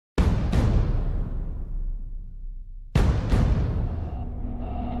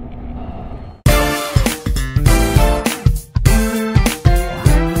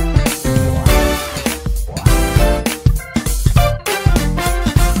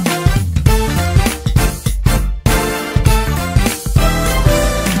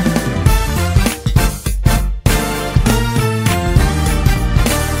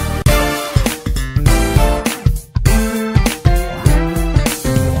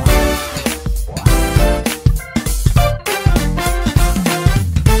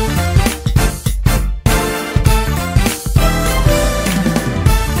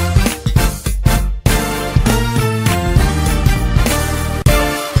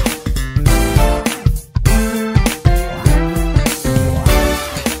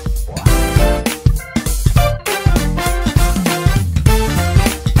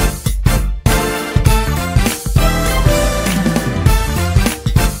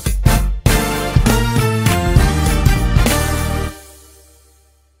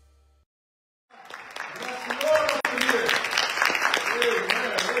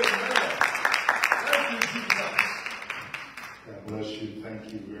you.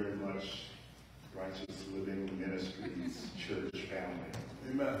 Thank you very much, Righteous Living Ministries Church family.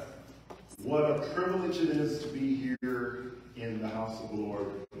 Amen. What a privilege it is to be here in the house of the Lord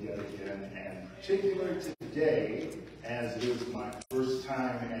yet again, and particularly today, as it is my first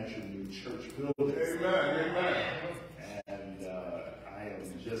time at your new church building. Amen. Amen. And I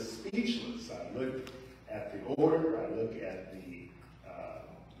am just speechless. I look at the order, I look at the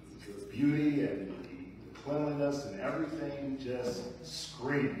beauty and the cleanliness, and everything just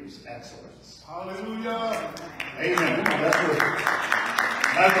screams excellence. Hallelujah. Amen. That's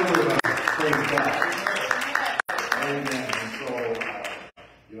what we're about. Praise God. Amen. And so,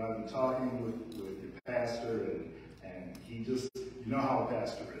 I've been talking with your pastor, and he just, you know how a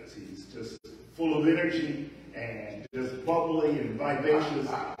pastor is. He's just full of energy and just bubbly and vivacious.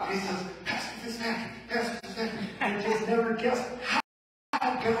 He says, Pastor Fitzpatrick, you just never guess how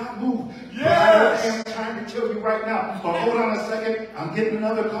God moved. Yes. But I don't have time to tell you right now. But hold on a second, I'm getting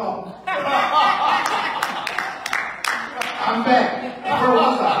another call. I'm back. Where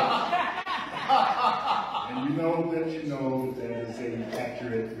was I? And you know that is an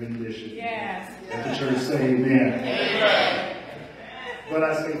accurate rendition. Yes. Let the church say amen. Amen. But I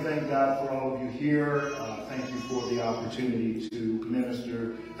say thank God for all of you here. Thank you for the opportunity to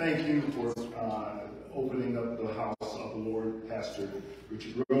minister. Thank you for opening up the house of the Lord, Pastor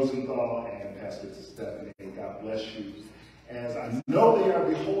Richard Rosenthal and Pastor Stephanie. God bless you. As I know they are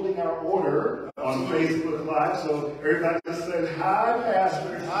beholding our order on Facebook Live, so everybody just said, hi,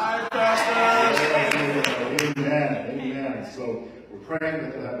 Pastor. Hi, Pastor. Amen. Amen. So we're praying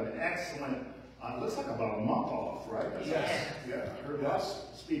that they'll have an excellent, looks like about a month off, right? Yes. Yeah, I heard lots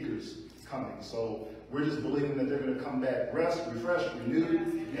of speakers coming. So we're just believing that they're going to come back, rest, refreshed,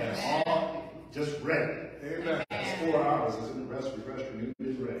 renewed, and all just ready. Amen. It's 4 hours, isn't it? Rest, refreshed, renewed,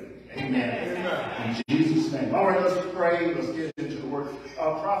 is ready. Amen. Amen. In Jesus' name. All right, let's pray. Let's get into the word.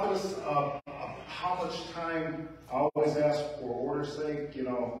 Prophetess, how much time? I always ask for order's sake.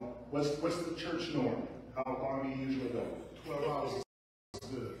 What's the church norm? How long do you usually go? 12 hours is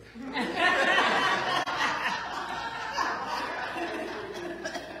good.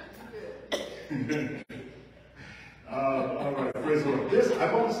 All right, praise the Lord.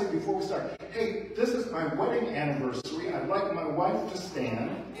 I want to say before we start, hey, this is my wedding anniversary. I'd like my wife to stand.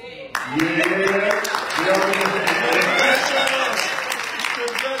 Congratulations.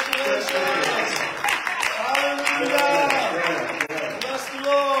 Hallelujah. Bless the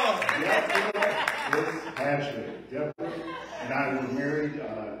Lord. Yep. Patrick. Yep. And I were married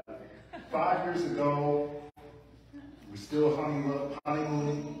 5 years ago. We're still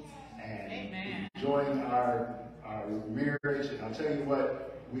honeymooning and enjoying our marriage. And I'll tell you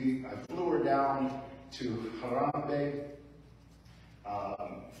what, I flew her down to Harambe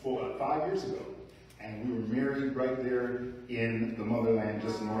for 5 years ago. And we were married right there in the motherland,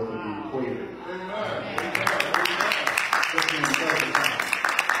 just north of the equator.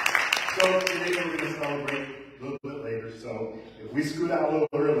 So today we're going to celebrate a little bit later. So if we scoot out a little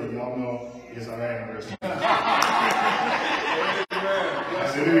early, y'all know it's our anniversary.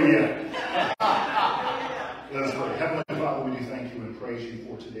 Hallelujah. Let us pray. Heavenly Father, we do thank you and praise you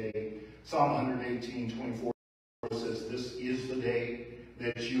for today. Psalm 118:24 says, this is the day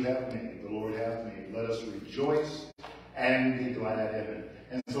that you have made, the Lord hath made. Let us rejoice and be glad in it.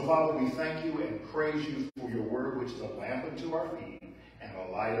 And so, Father, we thank you and praise you for your word, which is a lamp unto our feet and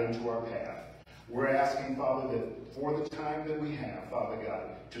a light unto our path. We're asking, Father, that for the time that we have, Father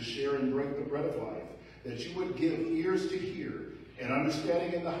God, to share and break the bread of life, that you would give ears to hear and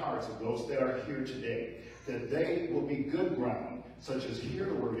understanding in the hearts of those that are here today, that they will be good ground, such as hear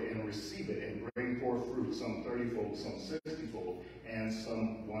the word and receive it and bring forth fruit, some 30-fold, some 60-fold, and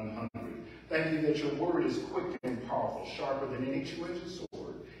some 100. Thank you that your word is quick and powerful, sharper than any two-edged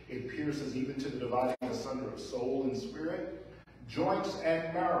sword. It pierces even to the dividing asunder of soul and spirit, joints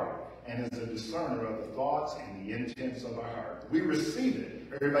and marrow, and is a discerner of the thoughts and the intents of our heart. We receive it.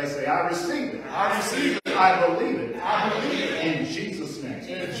 Everybody say, I receive it. I receive it. I believe it. I believe it. In Jesus' name.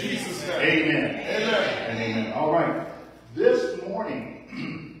 In Jesus' name. Amen. Amen. And amen. All right. This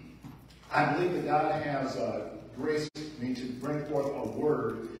morning, I believe that God has graced me to bring forth a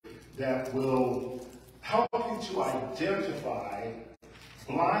word that will help you to identify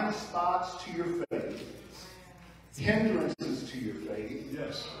blind spots to your faith, hindrances to your faith,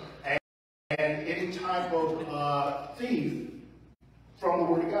 Yes. and any type of thief from the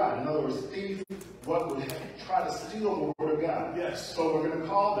Word of God. In other words, thief, what would try to steal the Word of God. Yes. So we're going to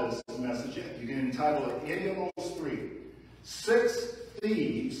call this message, you can entitle it any of those three. 6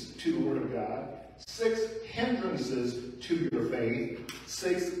 thieves to the Word of God, 6 hindrances to your faith,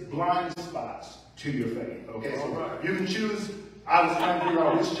 6 blind spots to your faith. Okay, so right. you can choose I was trying to figure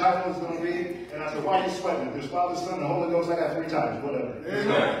out which title it was going to be, and I said, why are you sweating? If there's Father, Son, and the Holy Ghost, I got 3 titles, whatever.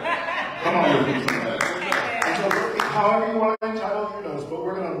 Come on with me. And so, however you want to entitle your notes, but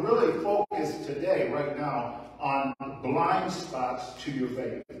we're going to really focus today, right now, on blind spots to your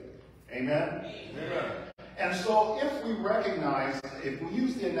faith. Amen? Amen. And so if we recognize, if we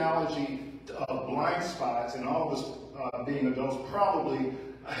use the analogy of blind spots, and all of us being adults probably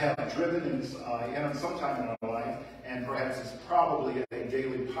have driven in sometime in our life, and perhaps it's probably a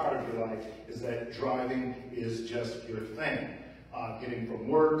daily part of your life, is that driving is just your thing. Getting from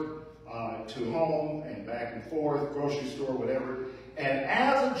work to home and back and forth, grocery store, whatever. And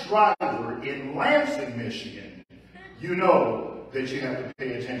as a driver in Lansing, Michigan, you know that you have to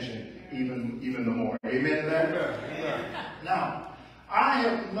pay attention even the more. Amen to that? Amen. Now, I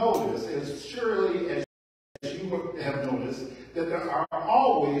have noticed, as surely as you have noticed, that there are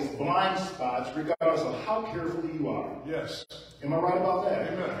always blind spots regardless of how carefully you are. Yes. Am I right about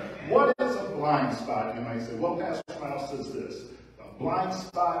that? Amen. What is a blind spot? You might say, well, Pastor Miles says this. A blind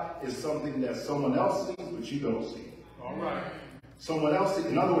spot is something that someone else sees, but you don't see. All right. Someone else sees.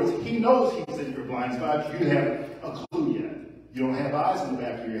 In other words, he knows he's in your blind spot. You haven't a clue yet. You don't have eyes in the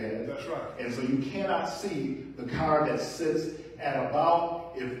back of your head. That's right. And so you cannot see the car that sits at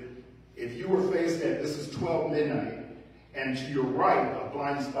about, if you were faced at, this is 12 midnight, and to your right, a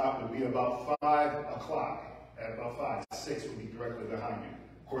blind spot would be about 5 o'clock. At about 5, 6 would be directly behind you.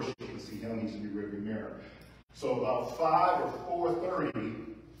 Of course, you can see him, he's in your rearview mirror. So about 5 or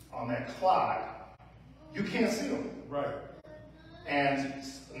 4:30 on that clock, you can't see him. Right. And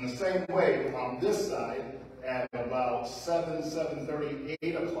in the same way, on this side, at about 7:30,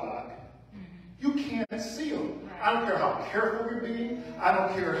 8 o'clock, you can't see them. I don't care how careful you're being. I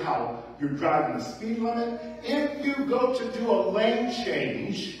don't care how you're driving the speed limit. If you go to do a lane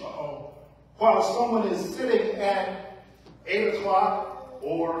change while someone is sitting at 8 o'clock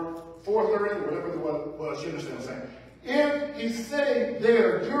or 4:30, whatever it was, you understand what I'm saying. If he's sitting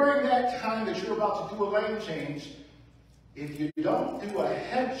there during that time that you're about to do a lane change, if you don't do a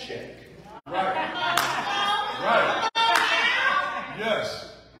head check. Right. Right. Yes.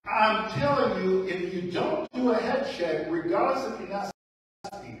 I'm telling you, if you don't do a head check, regardless if you're not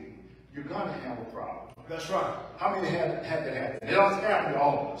speeding, you're going to have a problem. That's right. How many have that happen? It doesn't happen to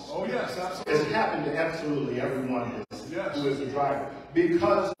all of us. Oh, yes, absolutely. It's happened to absolutely everyone who is a driver.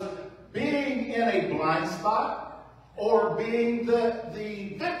 Because being in a blind spot or being the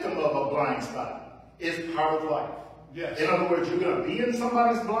victim of a blind spot is part of life. Yes. In other words, you're going to be in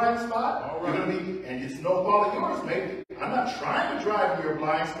somebody's blind spot. All right. You're going to be, and it's no fault of yours, maybe. I'm not trying to drive in your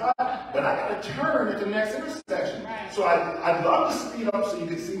blind spot, but I got to turn at the next intersection. Right. So I'd love to speed up so you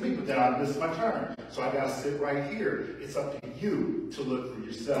can see me, but then I miss my turn. So I got to sit right here. It's up to you to look for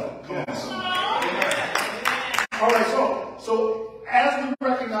yourself. Come on, somebody. All right, so as we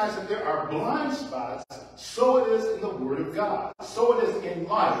recognize that there are blind spots, so it is in the Word of God. So it is in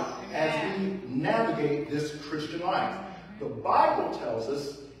life as we navigate this Christian life. The Bible tells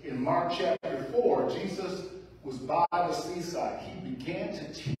us in Mark chapter 4, Jesus was by the seaside. He began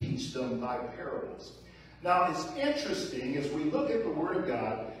to teach them by parables. Now, it's interesting as we look at the Word of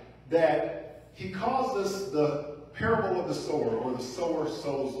God that he calls this the parable of the sower, or the sower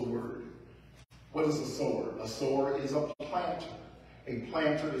sows the word. What is a sower? A sower is a planter. A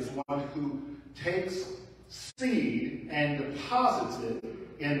planter is one who takes seed and deposits it,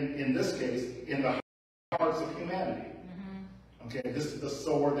 in this case, in the hearts of humanity. Okay, this is the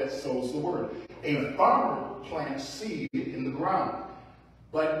sower that sows the word. A farmer plants seed in the ground.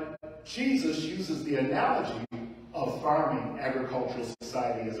 But Jesus uses the analogy of farming, agricultural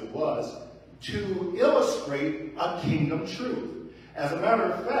society as it was, to illustrate a kingdom truth. As a matter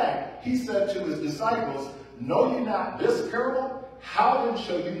of fact, he said to his disciples, "Know ye not this parable? How then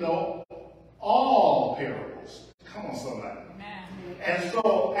shall you know all parables?" Come on, somebody. Amen. And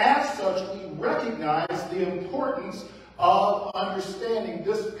so, as such, we recognize the importance of understanding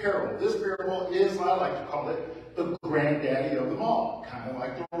this parable. This parable is, I like to call it, the granddaddy of them all. Kind of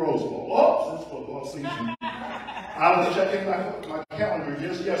like the Rose Bowl. Oh, it's football season. I was checking my calendar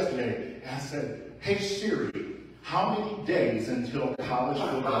just yesterday, and I said, "Hey Siri, how many days until college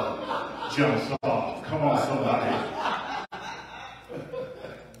football jumps off?" Come on, somebody.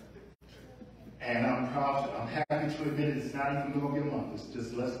 And I'm happy to admit it's not even going to be a month. It's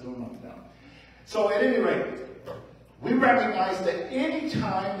just less than a month now. So at any rate, we recognize that any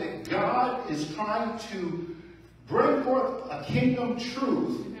time that God is trying to bring forth a kingdom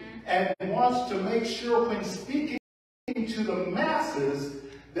truth and wants to make sure when speaking to the masses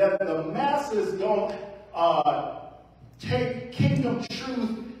that the masses don't take kingdom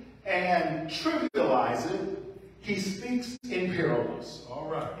truth and trivialize it, he speaks in parables. All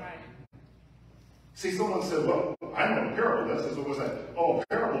right. See, someone said, well, I know what a parable is. So was that, oh, a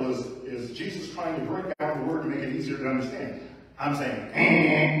parable is Jesus trying to break down the word to make it easier to understand. I'm saying,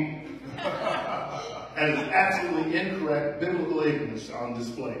 and it's absolutely incorrect biblical ignorance on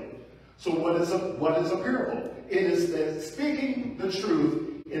display. So what is a parable? It is that speaking the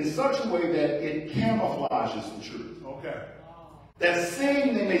truth in such a way that it camouflages the truth. Okay. That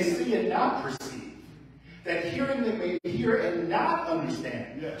seeing they may see and not perceive. That hearing they may hear and not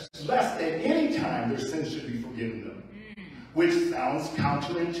understand. Yes. Lest at any time their sins should be forgiven them. Which sounds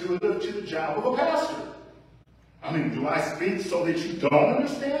counterintuitive to the job of a pastor. I mean, do I speak so that you don't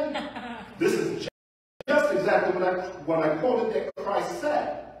understand? This is just exactly what I quoted that Christ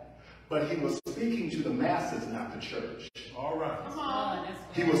said. But he was speaking to the masses, not the church. All right. Come on.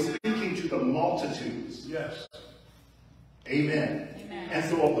 He was speaking to the multitudes. Yes. Amen. And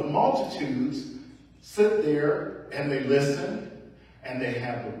so the multitudes sit there and they listen and they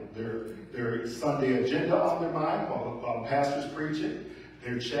have their Sunday agenda on their mind while the pastor's preaching.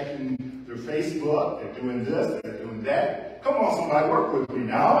 They're checking their Facebook. They're doing this. They're doing that. Come on, somebody, work with me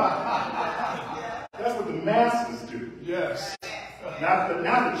now. That's what the masses do. Yes. Not the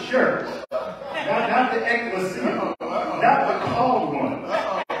church. Not the ecclesia. Not the called one.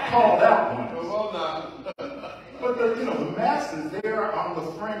 Called out one. But the masses, they are on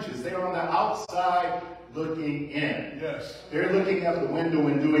the fringes. They are on the outside looking in. Yes. They're looking out the window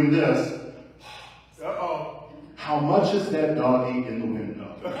and doing this. Uh-oh. How much is that doggy in the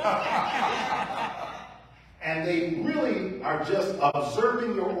window? And they really are just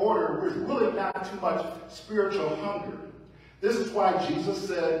observing your order with really not too much spiritual hunger. This is why Jesus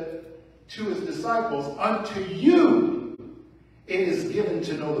said to his disciples, unto you it is given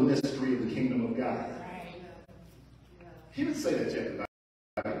to know the mystery of the kingdom of God. He didn't say that to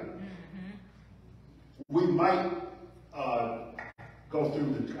everybody. We might go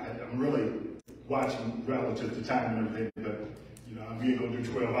through I'm really watching relative to time and everything, but we ain't gonna do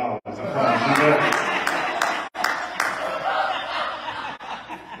 12 hours. I promise you that.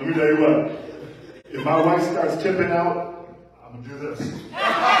 Let me tell you what. If my wife starts tipping out, I'm gonna do this.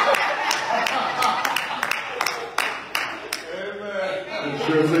 Amen.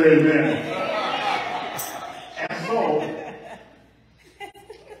 Sure say amen. And so,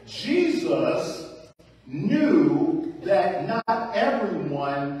 Jesus knew that not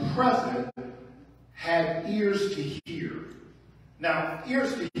everyone present had ears to hear. Now,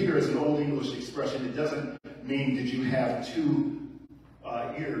 ears to hear is an old English expression. It doesn't mean that you have two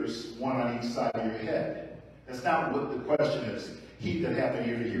ears, one on each side of your head. That's not what the question is. He that hath an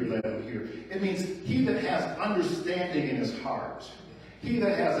ear to hear, let him hear. It means he that has understanding in his heart. He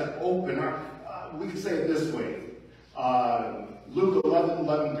that has an open heart. We can say it this way. Luke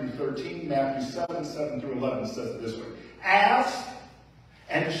 11 through 13, Matthew 7 through 11 says it this way. Ask,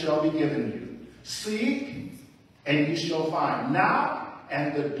 and it shall be given you. Seek, and ye shall find. Knock,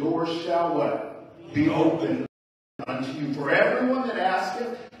 and the door shall what? Be opened unto you. For everyone that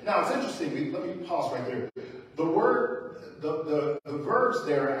asketh. Now it's interesting. Let me pause right there. The word, the verbs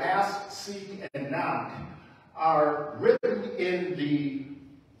there, ask, seek, and knock, are written in the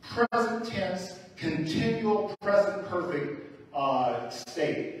present tense, continual, present perfect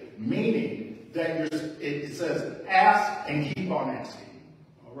state, meaning that it says ask and keep on asking.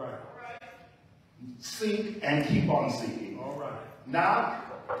 All right. Seek and keep on seeking. All right. Knock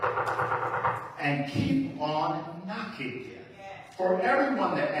and keep on knocking. For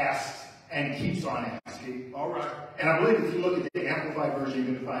everyone that asks and keeps on asking. All right. And I believe if you look at the Amplified version,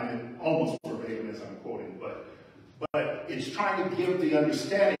 you can find it almost verbatim as I'm quoting, but it's trying to give the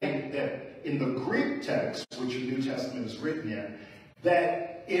understanding that in the Greek text, which the New Testament is written in,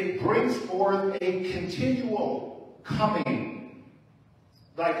 that it brings forth a continual coming.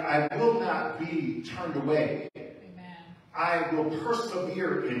 Like, I will not be turned away. Amen. I will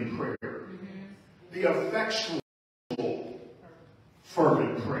persevere in prayer. The effectual,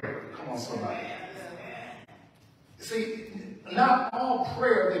 fervent prayer. Come on, somebody. See, not all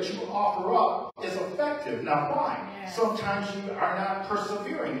prayer that you offer up is effective. Now, why? Yeah. Sometimes you are not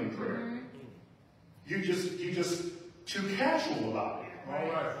persevering in prayer. You just too casual about it.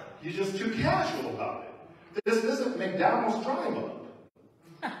 All right. You're just too casual about it. This isn't McDonald's drive-up.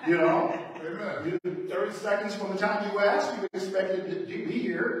 You know? Amen. 30 seconds from the time you ask, you expect it to be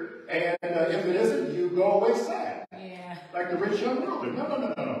here, and if it isn't, you go away sad. Yeah. Like the rich young ruler.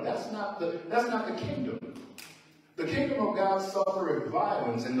 No. That's not the kingdom. The kingdom of God suffereth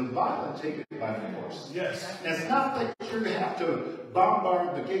violence, and the violent take it by force. Yes. And it's not that you have to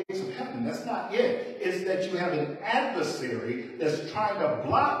bombard the gates of heaven. That's not it. It's that you have an adversary that's trying to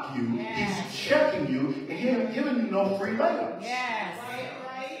block you. Yes. He's checking you, and giving you no free layups. Yes.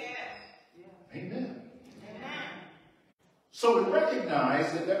 Amen. So we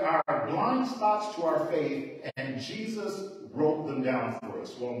recognize that there are blind spots to our faith, and Jesus wrote them down for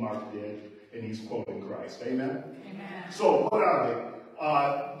us. Well, Mark did, and he's quoting Christ. Amen? Amen. So what are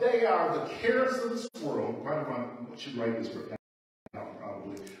they? They are the cares of this world. I should write this down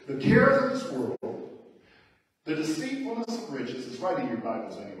probably. The cares of this world, the deceitfulness of riches, it's right in your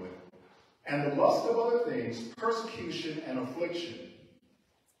Bibles anyway, and the lust of other things, persecution and affliction.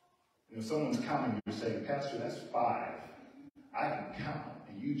 And if someone's counting, you're saying, Pastor, that's 5. I can count,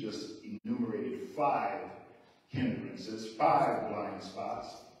 and you just enumerated 5 hindrances, 5 blind spots,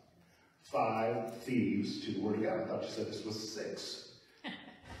 5 thieves to the Word of God. I thought you said this was 6.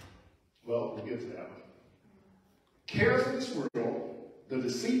 Well, we'll get to that one. Cares of this world, the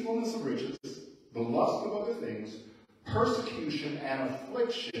deceitfulness of riches, the lust of other things, persecution and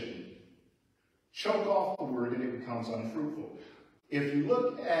affliction choke off the Word and it becomes unfruitful. If you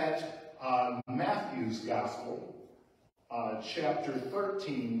look at Matthew's Gospel, chapter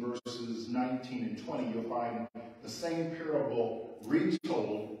 13, verses 19 and 20, you'll find the same parable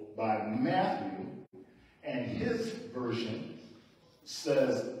retold by Matthew, and his version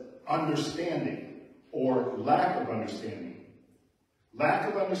says understanding or lack of understanding. Lack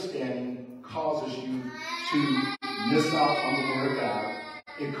of understanding causes you to miss out on the Word of God.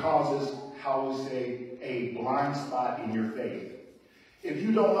 It causes, how we say, a blind spot in your faith. If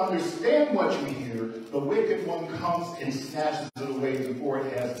you don't understand what you hear, the wicked one comes and snatches it away before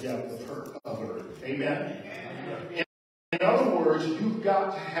it has depth of earth. Amen? In other words, you've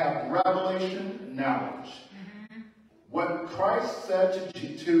got to have revelation knowledge. What Christ said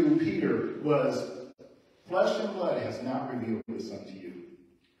to Peter was, flesh and blood has not revealed this unto you.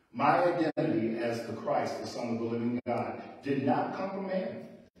 My identity as the Christ, the Son of the living God, did not come from man.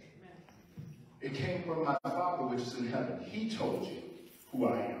 It came from my Father which is in heaven. He told you who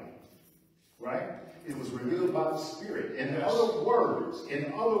I am. Right? It was revealed by the Spirit. In other words,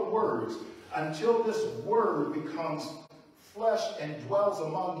 until this Word becomes flesh and dwells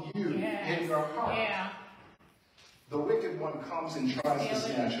among you in your heart, the wicked one comes and tries to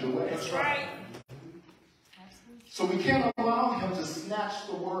snatch it away. That's right. So we can't allow him to snatch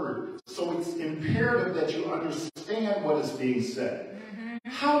the Word. So it's imperative that you understand what is being said.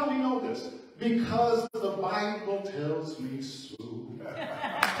 How do we know this? Because the Bible tells me so.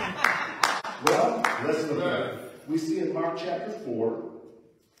 Well, let's look at it. We see in Mark chapter 4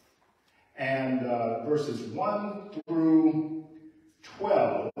 and verses 1 through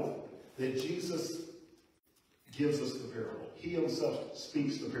 12 that Jesus gives us the parable. He himself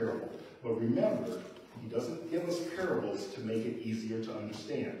speaks the parable. But remember, he doesn't give us parables to make it easier to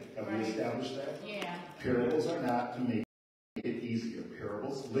understand. Have we established that? Yeah. Parables are not to make it easier.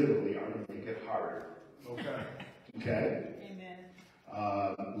 Parables literally are to make it harder. Okay? Okay? Amen.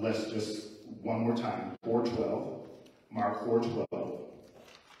 Let's just, one more time. 4:12. Mark 4:12.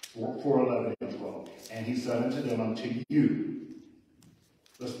 4:11 and 12. And he said unto them, unto you.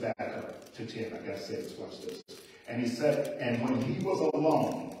 Let's back up to 10. I got to say this. Watch this. And he said, and when he was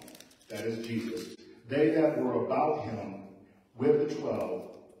alone, that is Jesus, they that were about him with the 12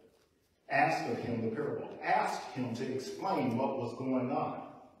 asked of him the parable, asked him to explain what was going on.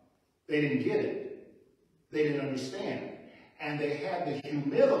 They didn't get it. They didn't understand. And they had the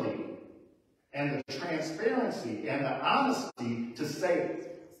humility and the transparency and the honesty to say,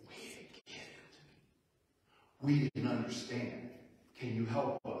 we didn't get it. We didn't understand. Can you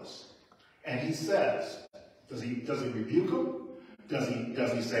help us? And he says, does he rebuke them? Does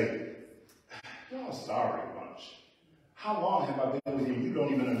he say, y'all sorry bunch. How long have I been with you? You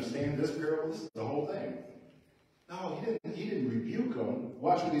don't even understand this parable. This is the whole thing. No, he didn't rebuke them.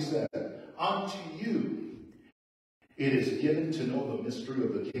 Watch what he said. Unto you it is given to know the mystery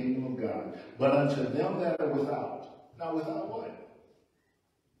of the kingdom of God. But unto them that are without. Now without what?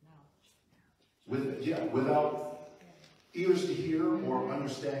 Without ears to hear or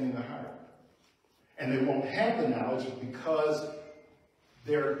understanding the heart. And they won't have the knowledge because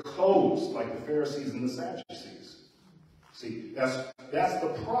they're closed like the Pharisees and the Sadducees. See, that's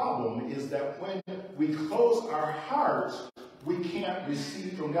the problem, is that when we close our hearts, we can't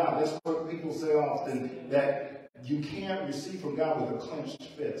receive from God. That's what people say often, that you can't receive from God with a clenched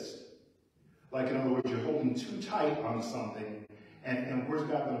fist. Like, in other words, you're holding too tight on something, and where's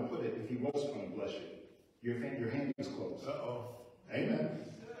God going to put it if he was going to bless you? Your hand is closed. Uh-oh. Amen.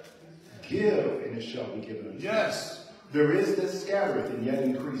 Give, and it shall be given unto you. Yes. There is that scattereth, and yet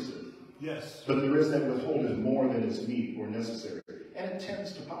increaseth. Yes. But there is that withholdeth more than is meet or necessary. And it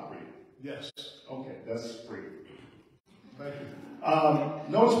tends to poverty. Yes. Okay, that's free. Thank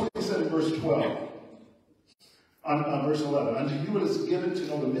you. Notice what he said in verse 12. On verse 11. Unto you it is given to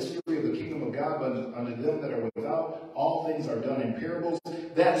know the mystery of the kingdom of God, but unto them that are without, all things are done in parables,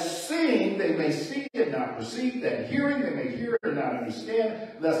 that seeing they may see and not perceive, that hearing they may hear and not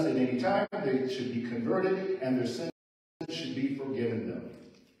understand, lest at any time they should be converted, and their sins should be forgiven them.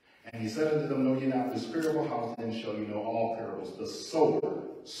 And he said unto them, Know ye not this parable? How then shall you know all parables? The sower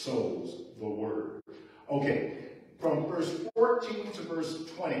sows the word. Okay, from verse 14 to verse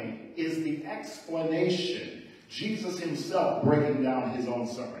 20 is the explanation. Jesus himself breaking down his own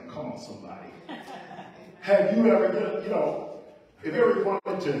sermon. Come on, somebody. Have you ever, if you ever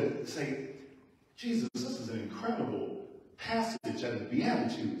wanted to say, Jesus, this is an incredible passage of the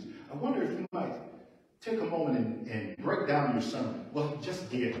Beatitudes. I wonder if you might take a moment and break down your sermon. Well, he just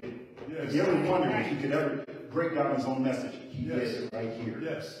did. Yes. If you ever wondered if he could ever break down his own message, he Yes. did it right here.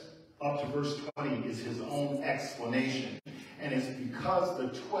 Yes. Up to verse 20 is his own explanation. And it's because the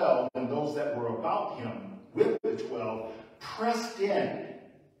 12 and those that were about him with the 12 pressed in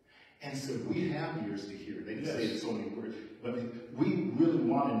and said, we have ears to hear. They didn't say it so many words, but we really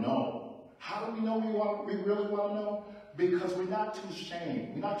want to know. How do we know we really want to know? Because we're not too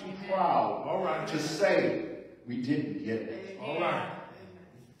ashamed. We're not too proud All right. to say we didn't get it. All right.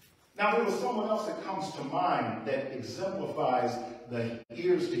 Now, there was someone else that comes to mind that exemplifies the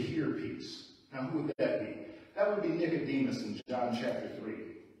ears to hear piece. Now, who would that be? That would be Nicodemus in John chapter 3.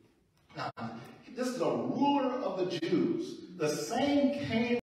 Now, this is a ruler of the Jews. The same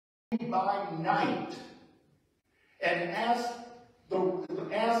came by night and asked the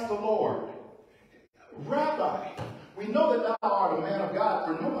Lord, Rabbi, we know that thou art a man of God,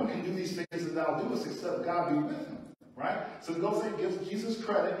 for no one can do these things that thou doest except God be with him. Right? So he goes and gives Jesus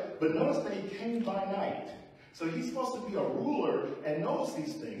credit, but notice that he came by night. So he's supposed to be a ruler and knows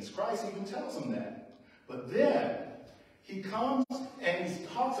these things. Christ even tells him that. But then he comes and he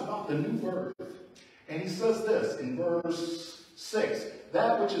talks about the new birth. And he says this in verse 6.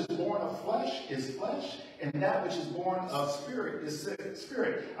 That which is born of flesh is flesh, and that which is born of spirit is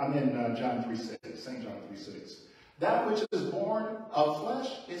spirit. I'm in John 3:6, St. John 3:6. That which is born of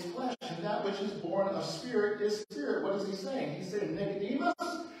flesh is flesh, and that which is born of spirit is spirit. What is he saying? He said, Nicodemus,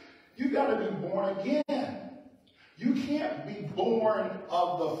 you got to be born again. You can't be born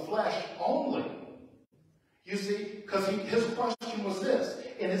of the flesh only. You see, because his question was this,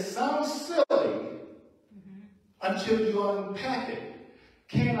 and it sounds silly until you unpack it.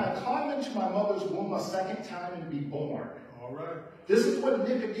 Can I climb into my mother's womb a second time and be born? All right. This is what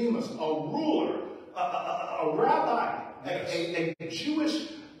Nicodemus, a ruler, a rabbi, Yes. a Jewish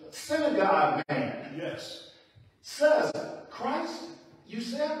synagogue man, Yes. says, Christ, you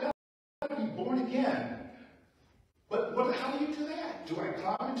say I've got to be born again. But how do you do that? Do I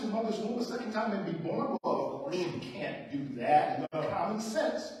climb into mother's womb a second time and be born? Well, of course you can't do that. No. Common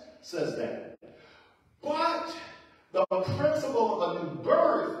sense says that. But the principle of a new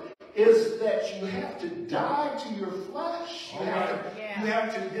birth is that you have to die to your flesh. You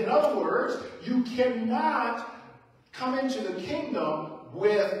have to, in other words, you cannot come into the kingdom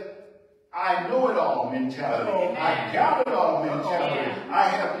with I know it all mentality. I got it all mentality. I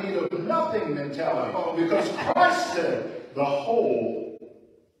have need of nothing mentality. Because Christ said the whole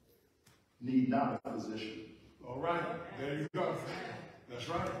need not a physician. All right. There you go. That's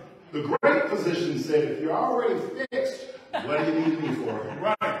right. The great physician said, if you're already fixed, what do you need me for?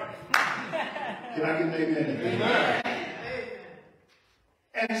 Right. Can I get an amen? Amen.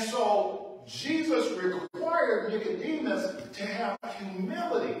 And so Jesus required Nicodemus to have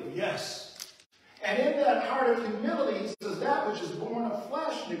humility. Yes. And in that heart of humility, he says, that which is born of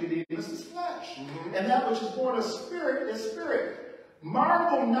flesh, Nicodemus, is flesh. And that which is born of spirit is spirit.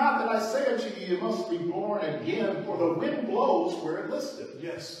 Marvel not that I say unto you, you must be born again, for the wind blows where it listeth.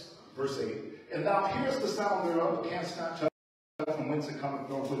 Yes. Verse 8. And thou hearest the sound thereof, but canst not tell from whence it cometh,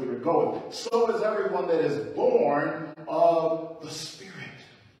 nor whither it goeth. So is everyone that is born of the Spirit.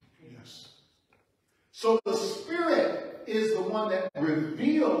 Yes. So the Spirit is the one that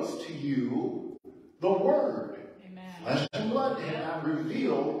reveals to you the Word. Amen. Flesh and blood had not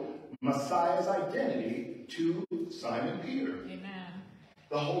revealed Messiah's identity to Simon Peter. Amen.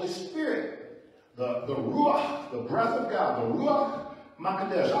 The Holy Spirit, the Ruach, the breath of God, the Ruach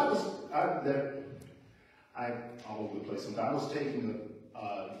Makadesh. I'm all over the place sometimes. I was taking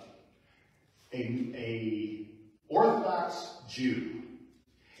a Orthodox Jew.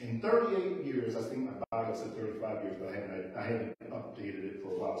 In 38 years, I think my Bible said 35 years, but I haven't updated it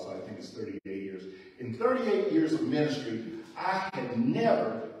for a while. while, so I think it's 38 years. In 38 years of ministry, I had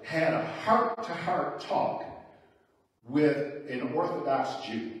never had a heart-to-heart talk with an Orthodox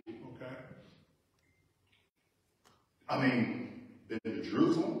Jew. Okay. I mean, been to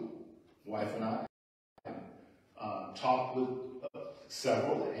Jerusalem, wife and I, talked with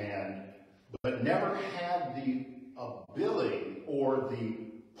several, but never had the ability or the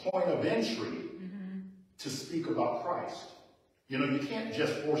point of entry to speak about Christ. You know, you can't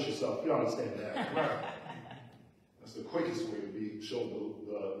just force yourself. You understand that, right? That's the quickest way to show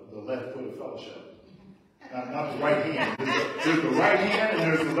the left foot of fellowship. Not the right hand. There's the right hand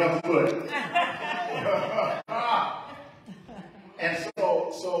and there's the left foot. And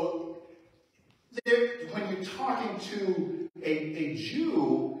so there, when you're talking to a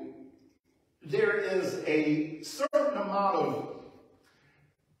Jew, there is a certain amount of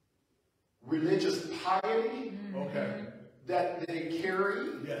religious piety that they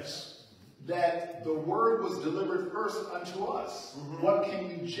carry. Yes. That the word was delivered first unto us. What can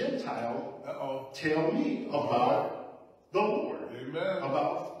you Gentile tell me about the Lord? Amen.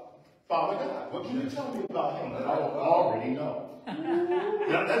 About Father God? What can you tell me about him that I already know?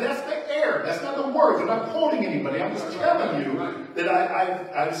 That's the air. That's not the words. I'm not quoting anybody. I'm just telling you that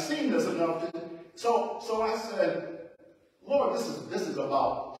I've seen this enough. So I said, Lord, this is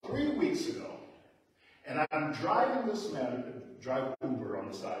about 3 weeks ago. And I'm driving this man, drive Uber on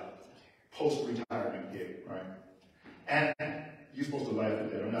the side. Post-retirement gig, right? And you're supposed to laugh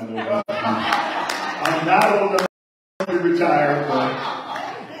at that. I'm not old enough to retire, but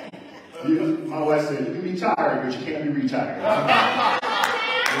my wife said, you can be tired, but you can't be retired.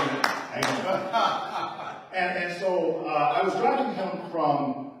 And so I was driving him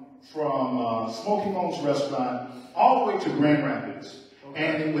from Smoky Bones Restaurant all the way to Grand Rapids.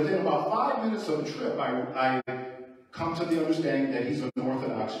 And within about 5 minutes of the trip, I come to the understanding that he's an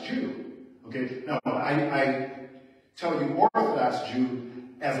Orthodox Jew. Okay, now I tell you Orthodox Jew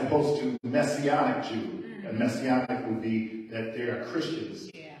as opposed to Messianic Jew. And Messianic would be that they are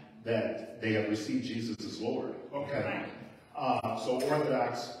Christians, that they have received Jesus as Lord. Okay, so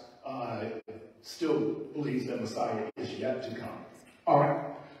Orthodox still believes that Messiah is yet to come. All right,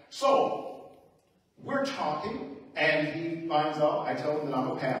 so we're talking, and he finds out. I tell him that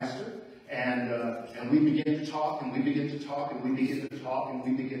I'm a pastor. And we begin to talk, and we begin to talk, and we begin to talk, and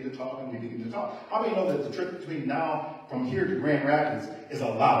we begin to talk, and we begin to talk. How many know that the trip between now, from here to Grand Rapids, is a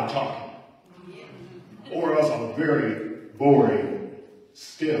lot of talking? Or else a very boring,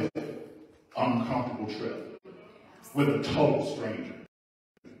 stiff, uncomfortable trip with a total stranger.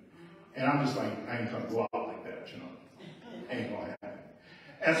 And I'm just like, I ain't gonna go out like that, you know. Ain't gonna happen.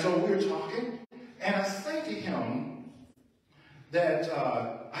 And so we're talking, and I say to him, that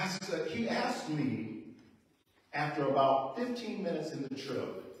he asked me after about 15 minutes in the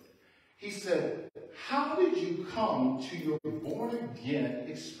trip, he said, how did you come to your born-again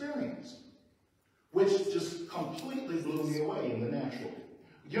experience? Which just completely blew me away in the natural.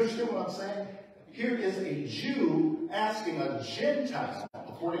 You understand what I'm saying? Here is a Jew asking a Gentile,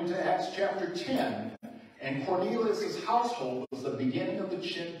 according to Acts chapter 10, and Cornelius' household was the beginning of the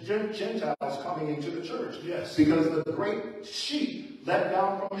Gentiles coming into the church. Yes. Because the great sheep let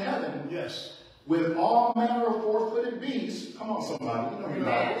down from heaven. Yes. With all manner of four-footed beasts. Come on, somebody. You know your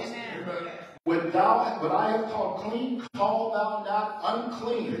Bibles. What I have called clean, call thou not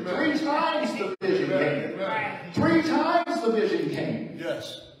unclean. Amen. 3 times the vision came. Amen. 3 times the vision came.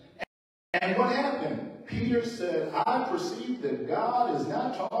 Yes. And what happened? Peter said, I perceive that God is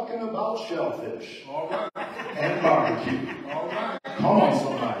not talking about shellfish. All right. And barbecue. All right. Come on,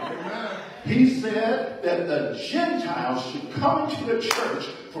 somebody. Amen. He said that the Gentiles should come into the church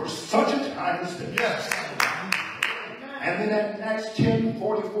for such a time as this. Yes. And then at Acts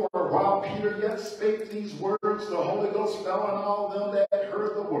 10:44, while Peter yet spake these words, the Holy Ghost fell on all them that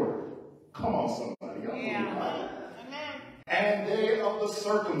heard the word. Come on, somebody. Yeah. And they of the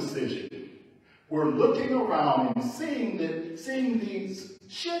circumcision were looking around and seeing these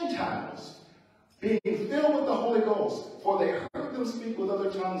Gentiles being filled with the Holy Ghost, for they heard them speak with other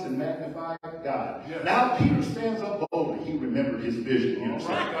tongues and magnify God. Yes. Now Peter stands up boldly. He remembered his vision. You know what I'm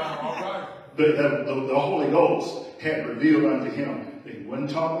saying? All right. The Holy Ghost had revealed unto him that he wasn't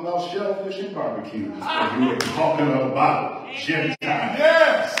talking about shellfish and barbecue, but he was talking about Gentiles.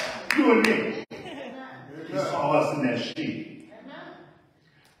 Yes! You and me. He saw us in that sheep.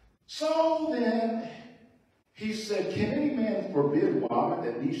 So then, he said, can any man forbid water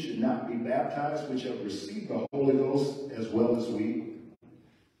that these should not be baptized, which have received the Holy Ghost as well as we?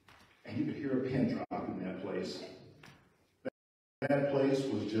 And you could hear a pin drop in that place. That place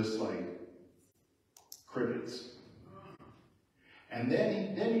was just like crickets. And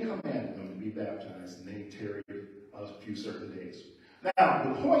then he commanded them to be baptized, and they tarried a few certain days. Now,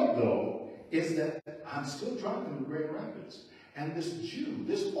 the point, though, is that I'm still driving to Grand Rapids. And this Jew,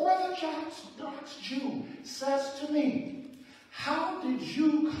 this Orthodox Jew, says to me, how did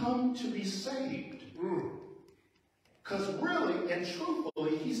you come to be saved? Because really and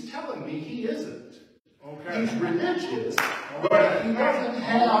truthfully, he's telling me he isn't. Okay. He's religious, but he doesn't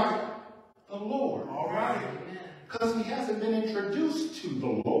have the Lord. All right. Because he hasn't been introduced to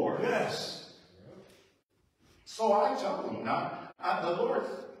the Lord. Yes. So I told him, the Lord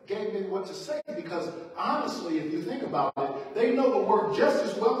gave me what to say, because honestly, if you think about it, they know the word just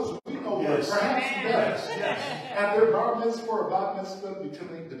as well as we know the word, perhaps better. Yes. And their bar mitzvah or bat mitzvah,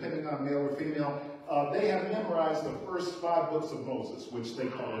 depending on male or female, they have memorized the first 5 books of Moses, which they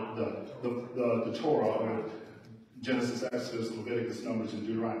call it the Torah, or Genesis, Exodus, Leviticus, Numbers, and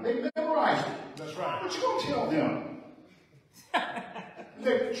Deuteronomy. They memorized it. That's right. But you don't tell them.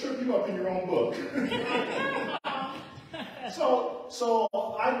 They trip you up in your own book. So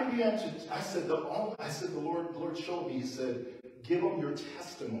I began to. I said the Lord showed me. He said, give them your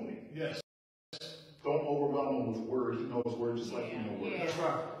testimony. Yes. Don't overwhelm him with word. He knows word just like you know word. That's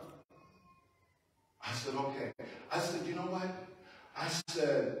right. I said, okay. I said, you know what? I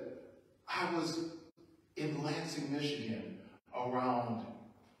said, I was in Lansing, Michigan, around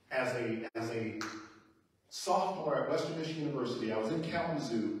as a sophomore at Western Michigan University. I was in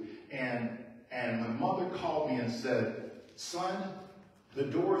Kalamazoo, and my mother called me and said, son, the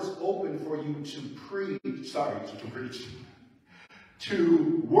door is open for you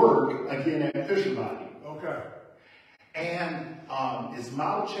to work again at Fisher Body. Okay. And it's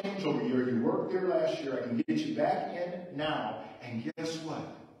model change over here. You worked there last year. I can get you back in now. And guess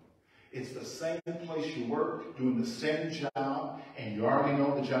what? It's the same place you work, doing the same job, and you already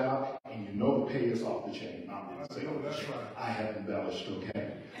know the job, and you know the pay is off the chain. That's right. I have embellished,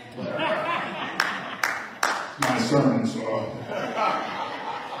 okay? My sermon,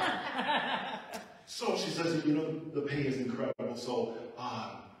 so she says, you know, the pay is incredible, so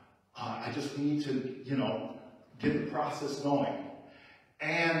I just need to, get the process going.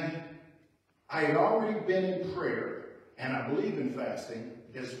 And I had already been in prayer, and I believe in fasting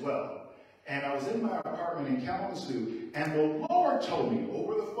as well. And I was in my apartment in Kalamazoo, and the Lord told me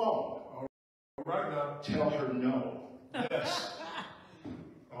over the phone, all right now, tell her no. Yes.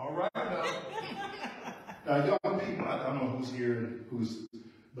 All right now. Now, young people, I don't know who's here and who's,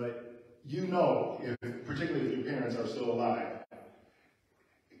 but you know, particularly if your parents are still alive,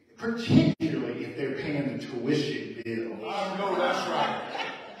 particularly if they're paying the tuition bill. I know that's right.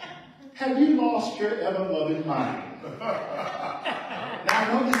 Have you lost your ever-loving mind? Now, I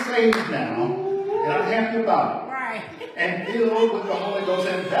know you're saved now, and I'm happy about it. Right. And filled with the Holy Ghost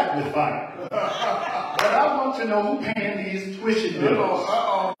and that with fire. But I want to know who's paying these tuition bills.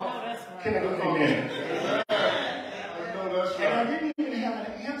 Can I go amen? And I didn't even have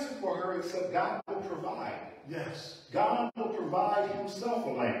an answer for her except God will provide. Yes. God will provide himself a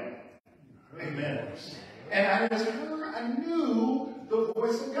lamb. Amen. And I knew the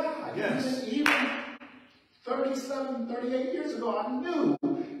voice of God. Yes. Even 37, 38 years ago, I knew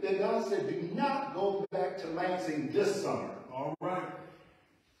that God said, do not go back to Lansing this summer. All right.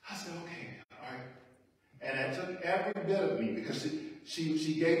 I said, okay, all right. And it took every bit of me, because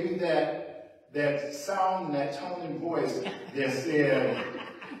she gave me that sound and that tone and voice that said,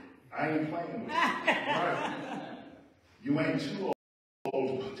 I ain't playing with you. Right. You ain't too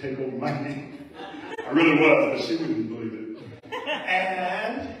old to take over my name. I really was, but she wouldn't believe it.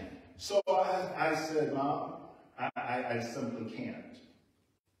 And so I said, Mom, I simply can't.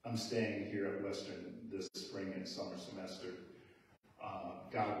 I'm staying here at Western this spring and summer semester.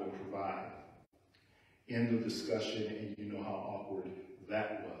 God will provide. End of discussion, and you know how awkward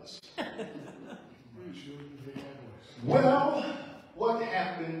that was. Well, what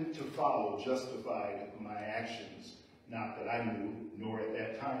happened to follow justified my actions. Not that I knew, nor at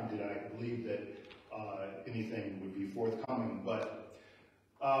that time did I believe that anything would be forthcoming, but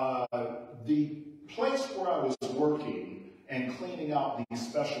the place where I was working and cleaning out these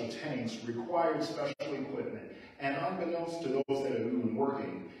special tanks required special equipment. And unbeknownst to those that have been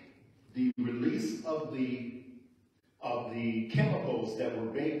working, the release of the chemicals that were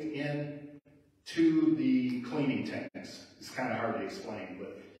baked into the cleaning tanks, it's kind of hard to explain,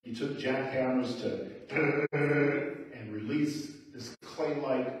 but you took jackhammers and release this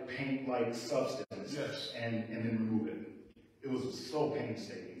clay-like, paint-like substance, yes, and then remove it. It was so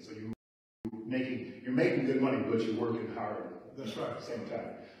painstaking. So you're making good money, but you're working hard. That's right. At the same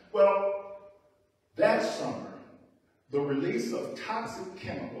time. Well, that summer, The release of toxic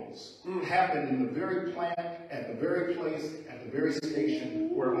chemicals happened in the very plant, at the very place, at the very station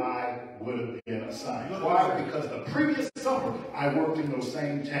where I would have been assigned. Why? Because the previous summer, I worked in those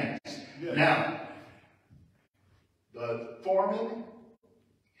same tanks. Yes. Now, the foreman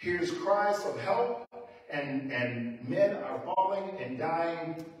hears cries of help, and men are falling and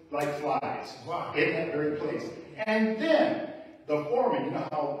dying like flies in that very place. And then the foreman, you know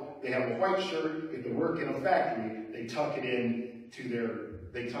how they have a white shirt, if they work in a factory, they tuck it in to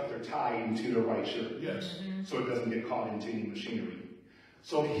they tuck their tie into their white shirt. Yes. So it doesn't get caught into any machinery.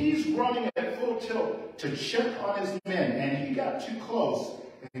 So he's running at full tilt to check on his men, and he got too close,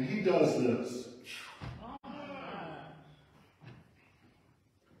 and he does this.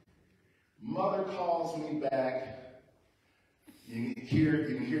 Mother calls me back. You can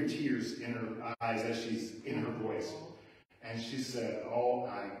hear tears in her eyes as she's in her voice. And she said,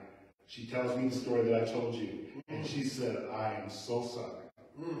 she tells me the story that I told you. And she said, I am so sorry.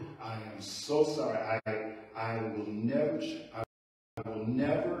 I am so sorry. I will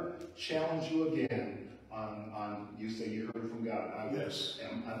never challenge you again on you say you heard from God. Yes.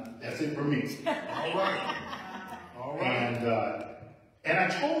 That's it for me. All right. All right. And I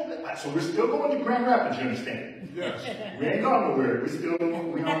told them, so we're still going to Grand Rapids, you understand? Yes. We ain't going nowhere.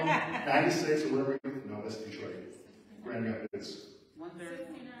 We're on 96 or wherever. No, that's Detroit. Grand Rapids.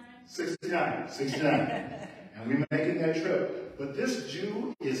 69. And we're making that trip. But this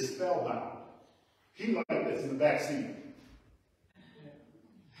Jew is spellbound. He like this in the back seat.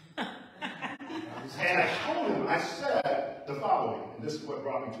 And I told him, I said the following, and this is what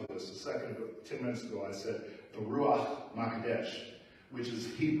brought me to this. 10 minutes ago, I said, the Ruach Makadesh, which is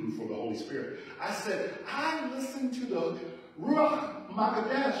Hebrew for the Holy Spirit. I said, I listened to the Ruach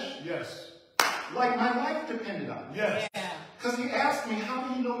Makadesh. Yes. Like my life depended on it. Yes. Because he asked me, how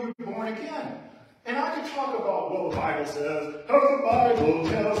do you know you're born again? And I could talk about what the Bible says. Because the Bible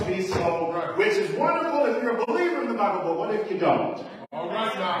tells me so. Right. Which is wonderful if you're a believer in the Bible, but what if you don't? All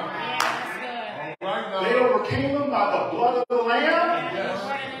right now. All right now. They overcame them by the blood of the Lamb. Yes.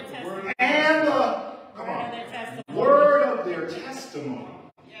 And the word of their testimony.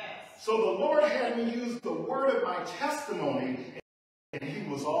 Yes. So the Lord had me use the word of my testimony. And he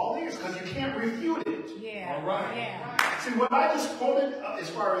was all ears, because you can't refute it. Yeah. All right. Yeah. See, what I just quoted as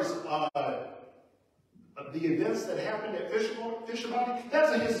far as the events that happened at Fisher Body,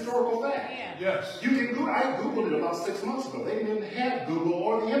 that's a historical fact. Yeah. Yes. You can Google. I Googled it about 6 months ago. They didn't even have Google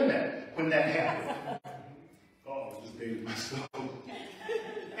or the internet when that happened. Oh, I just dated myself.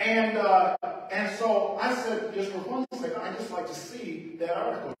 And so I said, just for one second, I'd just like to see that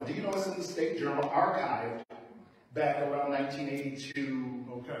article. Do you know it's in the State Journal archived? Back around 1982,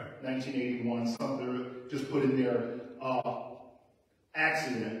 1981, something just put in there,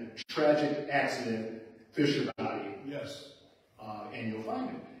 tragic accident, Fisher Body. Yes. And you'll find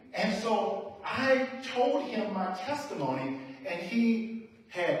it. And so I told him my testimony, and he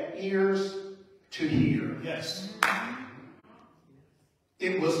had ears to hear. Yes.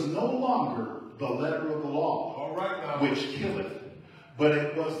 It was no longer the letter of the law, all right, now, which killeth, but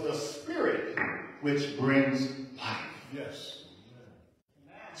it was the Spirit which brings life. Yes.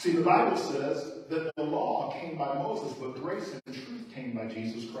 See, the Bible says that the law came by Moses, but grace and truth came by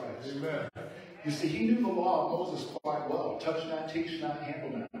Jesus Christ. Amen. You see, he knew the law of Moses quite well. Touch not, teach not,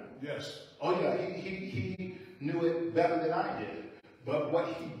 handle not. Yes. Oh yeah, he knew it better than I did. But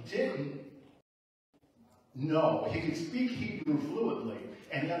what he didn't know, he could speak Hebrew fluently,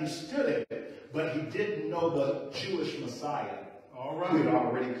 and he understood it, but he didn't know the Jewish Messiah. All right. Who had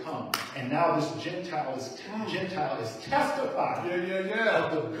already come. And now this Gentile is testifying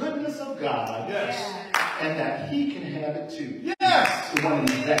of the goodness of God. Yes. And that he can have it too. Yes. The one in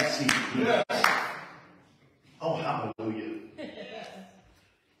the back seat. Yes. Oh, hallelujah.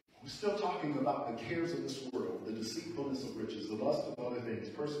 We're still talking about the cares of this world, the deceitfulness of riches, the lust of other things,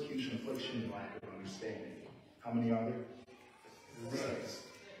 persecution, affliction, and lack of understanding. How many are there? 6.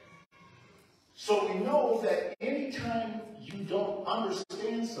 So we know that anytime you don't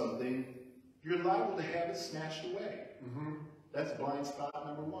understand something, you're liable to have it snatched away. Mm-hmm. That's blind spot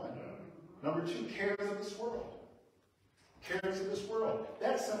number 1. Number 2, cares of this world. Cares of this world.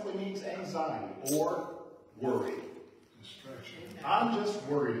 That simply means anxiety or worry. Distraction. I'm just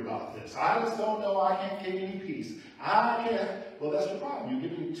worried about this. I just don't know. I can't get any peace. I can't. Well, that's the problem. You're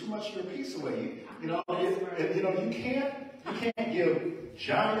giving too much of your peace away. You can't give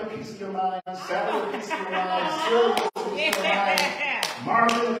Johnny a piece of your mind, Sally a piece of your mind, Sylvia a piece of your mind,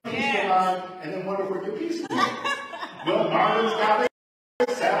 Marvin a piece of your mind, and then wonder where your peace is. Well, Marvin's got it,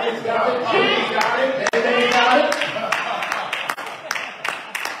 Sally's got it, Jimmy's got it, they got it.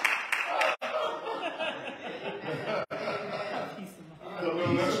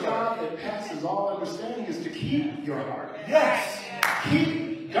 keep your heart. Yes.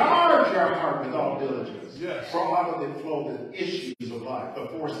 Guard your heart with all diligence. Yes. For out of it flow the issues of life, the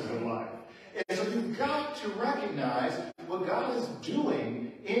forces of life. And so you've got to recognize what God is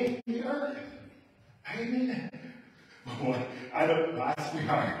doing in the earth. Amen. Boy, I don't, my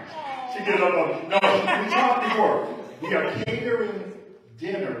sweetheart. She gets up on, no, we talked before. We are catering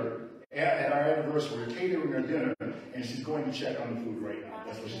dinner at our anniversary. We're catering our dinner, and she's going to check on the food right now.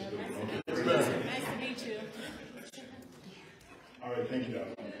 That's what she's doing. Okay. Nice to meet you. All right, thank you, Doc.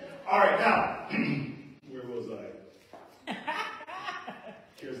 All right, now, where was I?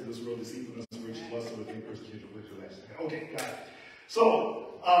 Cares of this world, deceitfulness, riches, lust of the thing, persecution, affliction. Okay, got it.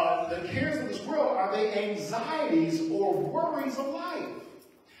 So, the cares of this world are the anxieties or worries of life.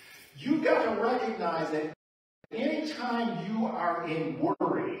 You've got to recognize that anytime you are in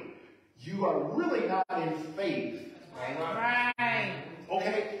worry, you are really not in faith. Right.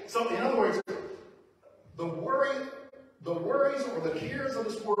 Okay, so in other words, the worries or the cares of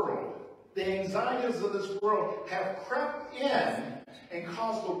this world, the anxieties of this world have crept in and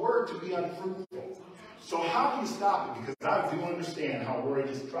caused the word to be unfruitful. So how do you stop it? Because I do understand how worry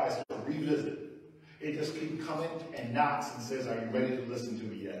just tries to revisit. It just keeps coming and knocks and says, are you ready to listen to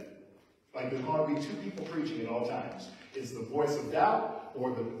me yet? Like there's going to be two people preaching at all times. It's the voice of doubt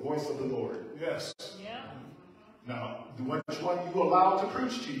or the voice of the Lord. Yes. Yeah. Now, which one you allow to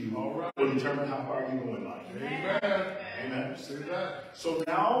preach to you will determine how far you go in life. Amen. Amen. See that? So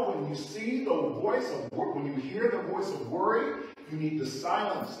now when you see the voice of worry, when you hear the voice of worry, you need to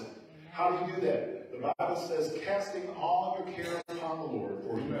silence it. How do you do that? The Bible says, casting all of your care upon the Lord,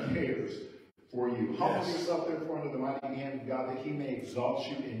 for he cares for you. Humble yourself therefore under the mighty hand of God, that he may exalt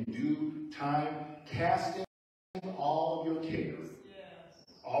you in due time, casting all of your care,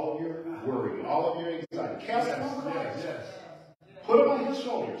 all of your worry, all of your anxiety. Cast it on Christ. Put it on his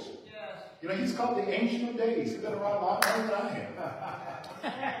shoulders. You know, he's called the Ancient of Days. He's been around a lot longer than I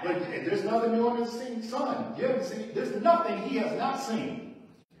have. But there's nothing new under the sun. You haven't seen, there's nothing he has not seen.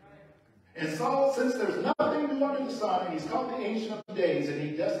 And so, since there's nothing new under the sun, and he's called the Ancient of Days, and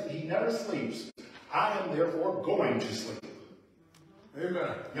he never sleeps, I am therefore going to sleep.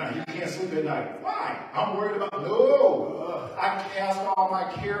 Amen. You know, you can't sleep at night. Why? I'm worried about, no. I cast all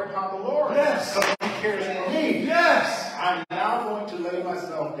my care upon the Lord. Yes. Because he cares for me. Yes. I'm now going to lay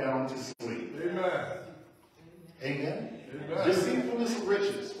myself down to sleep. Amen. Amen? Amen. Deceitfulness of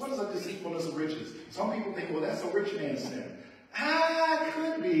riches. What is a deceitfulness of riches? Some people think, well, that's a rich man's sin.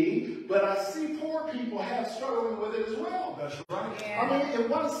 Could be, but I see poor people have struggling with it as well. That's right. Yeah. I mean, and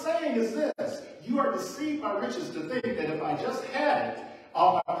what it's saying is this: you are deceived by riches to think that if I just had it,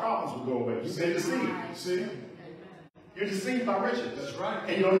 all my problems would go away. You've been deceived. See? You're deceived by riches. That's right.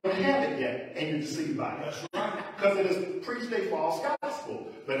 And you don't even have it yet, and you're deceived by it. That's right. Because it is preached a false gospel.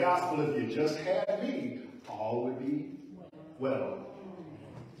 The gospel, if you just had me, all would be well.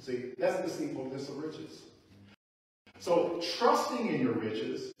 See, that's deceitfulness of riches. So trusting in your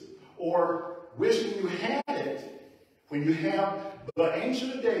riches or wishing you had it when you have the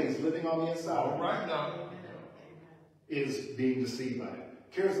Ancient of Days living on the inside All right now. is being deceived by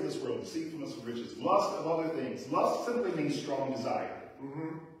it. Cares of this world, deceitfulness of riches, lust of other things. Lust simply means strong desire.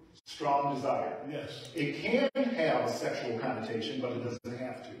 Strong desire. Yes. It can have a sexual connotation, but it doesn't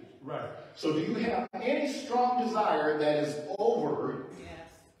have to. Right. So do you have any strong desire that is over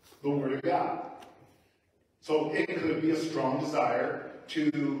the Word of God? So it could be a strong desire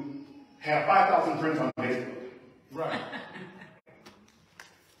to have 5,000 friends on Facebook. Right.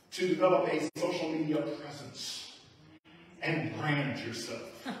 To develop a social media presence and brand yourself.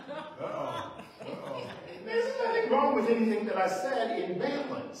 There's nothing wrong with anything that I said in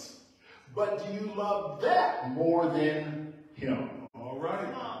balance. But do you love that more than him? All right.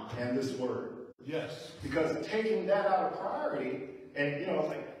 And this word? Yes. Because taking that out of priority, and you know, it's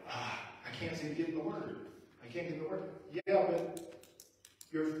like, I can't seem to get in the word. I can't get the word. Yeah, but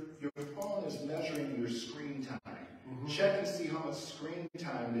your phone is measuring your screen time. Check and see how much screen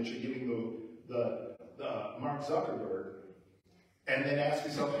time that you're giving the Mark Zuckerberg, and then ask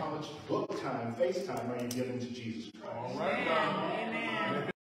yourself how much book time, FaceTime are you giving to Jesus Christ? All right now.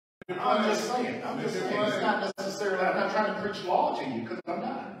 Amen. I'm just saying. It's not necessarily, I'm not trying to preach law to you, because I'm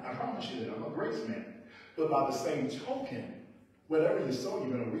not. I promise you that. I'm a grace man. But by the same token, whatever you sow,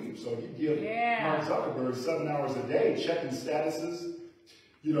 you're going to reap. So if you give Mark Zuckerberg 7 hours a day checking statuses,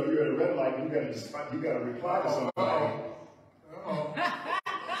 you know, you're at a red light, you got to reply to somebody.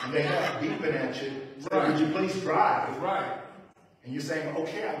 And they have beeping at you. Saying, would you please drive? Right. And you're saying,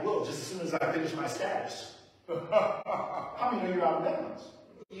 okay, I will, just as soon as I finish my status. How many know you're out of balance?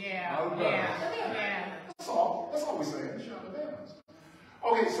 Yeah. That's all. That's all we're saying. You're out of balance.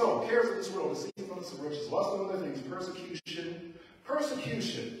 Okay, so cares of this world, deceitfulness of riches, lust of other things, persecution.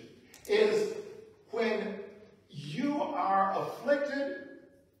 Persecution is when you are afflicted.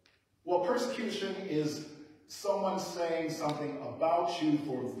 Well, persecution is someone saying something about you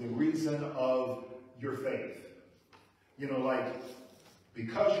for the reason of your faith. You know, like,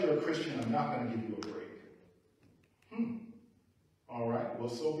 because you're a Christian, I'm not going to give you a break. All right, well,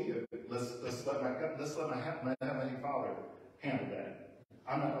 so be it. Let's let my Heavenly Father handle that.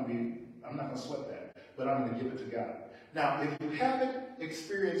 I'm not going to sweat that, but I'm going to give it to God. Now, if you haven't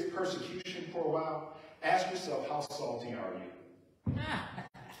experienced persecution for a while, ask yourself, how salty are you?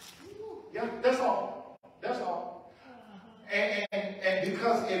 Yeah, that's all. That's all. And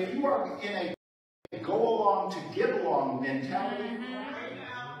because if you are in a go along to get along mentality,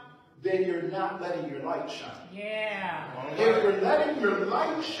 then you're not letting your light shine. Yeah. If you're letting your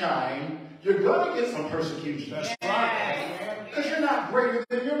light shine, you're going to get some persecution. That's right. Because you're not greater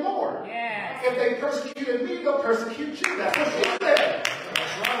than your Lord. Yes. If they persecuted me, they'll persecute you. That's what he said.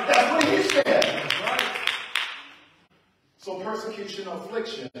 That's right. That's what he said. That's right. So persecution,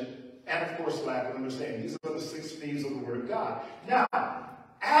 affliction, and of course lack of understanding. These are the 6 P's of the Word of God. Now,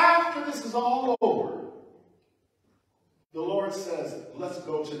 after this is all over, the Lord says, let's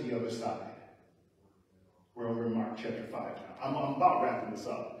go to the other side. We're over in Mark chapter 5 now. I'm about wrapping this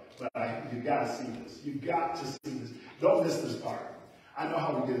up, but you've got to see this. You've got to see this. Don't miss this part. I know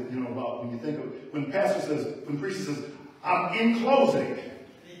how we get, about when you think of, when the pastor says, when the preacher says, I'm in closing.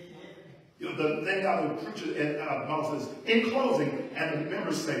 The thing out of the preacher, Paul says, in closing, and the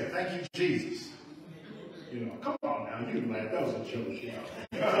members say, thank you, Jesus. Come on now, you can laugh. That was a joke,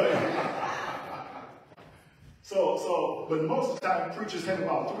 but most of the time, preachers have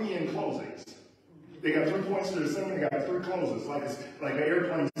about 3 in closings. They got 3 points to their sermon, they got 3 closes, like it's like an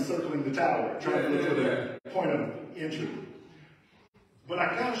airplane circling the tower, trying to look for the point of entry. But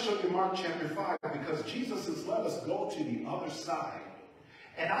I got to show you Mark chapter 5 because Jesus has let us go to the other side.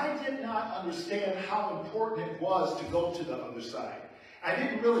 And I did not understand how important it was to go to the other side. I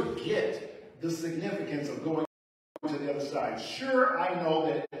didn't really get the significance of going to the other side. Sure, I know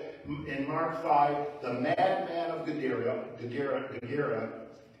that in Mark 5, the madman of Gadara,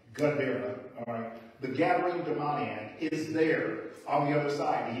 all right, the Gadarene demoniac is there on the other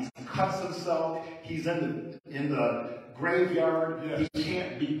side. He cuts himself. He's in the graveyard. Yes. He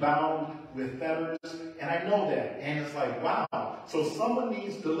can't be bound with fetters. And I know that. And it's like, wow. So someone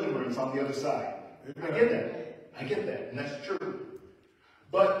needs deliverance on the other side. I get that. I get that. And that's true.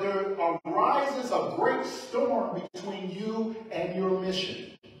 But there arises a great storm between you and your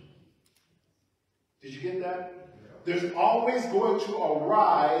mission. Did you get that? There's always going to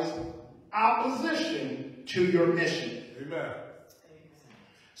arise opposition to your mission. Amen.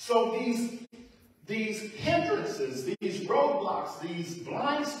 So these hindrances, these roadblocks, these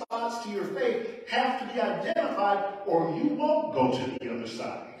blind spots to your faith have to be identified or you won't go to the other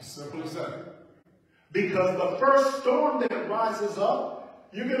side. Simple as that. Because the first storm that rises up,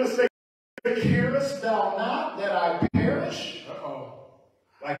 you're going to say, carest thou not that I perish? Uh-oh.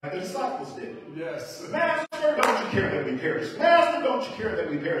 Like the disciples did. Yes. Master, don't you care that we perish? Master, don't you care that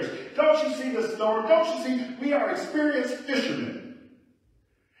we perish? Don't you see the storm? Don't you see we are experienced fishermen?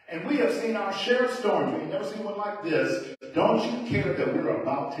 And we have seen our share of storms. We've never seen one like this. Don't you care that we're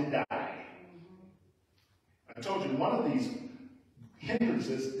about to die? I told you one of these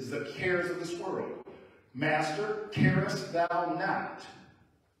hindrances is the cares of this world. Master, carest thou not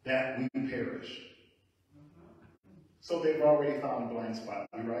that we perish? So they've already found a blind spot.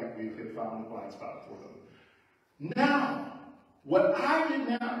 You're right, we've found a blind spot for them. Now, what I did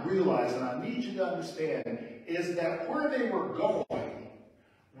not realize, and I need you to understand, is that where they were going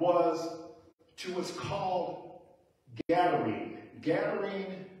was to what's called Gadarene.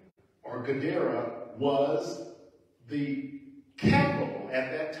 Gadarene, or Gadara, was the capital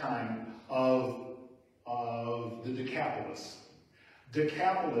at that time of the Decapolis.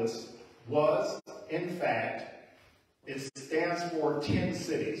 Decapolis was, in fact, it stands for 10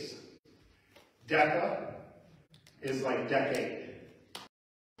 cities. Deca is like decade,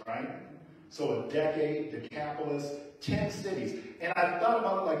 right? So a decade, Decapolis, 10 cities. And I thought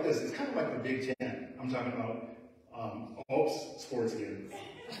about it like this. It's kind of like the Big Ten. I'm talking about, sports again.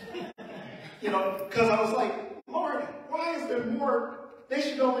 Because I was like, Lord, why is there more? They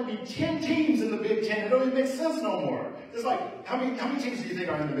should only be 10 teams in the Big Ten. It don't even make sense no more. It's like, how many teams do you think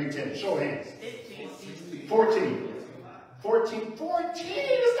are in the Big Ten? Show of hands. 14. 14 is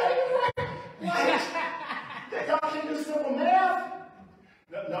not even right. What? Y'all can't do simple math?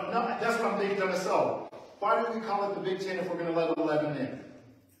 No, that's what I'm thinking to myself. Why do we call it the Big Ten if we're going to let 11 in?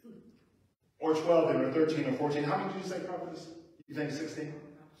 Or 12 in, or 13 or 14? How many did you say, Prophetess? You think 16?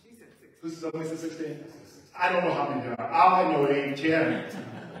 She said 6. Who's somebody said 16? I don't know how many there are. All I know it ain't 10.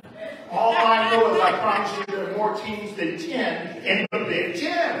 All I know is I promise you there are more teams than 10 in the Big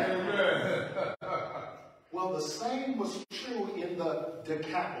Ten. Well, the same was true in the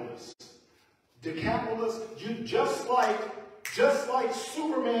Decapolis. Decapolis, just like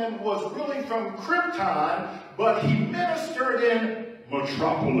Superman was really from Krypton, but he ministered in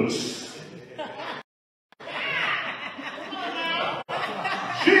Metropolis.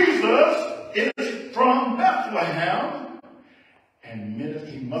 Jesus is from Bethlehem, and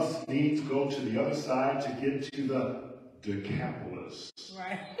he must needs go to the other side to get to the Decapolis.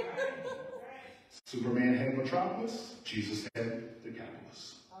 Right. Superman had Metropolis, Jesus had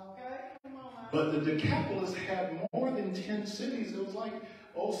Decapolis. Okay, come on now. But the Decapolis had more than 10 cities. It was like,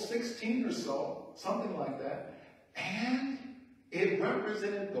 16 or so, something like that. And it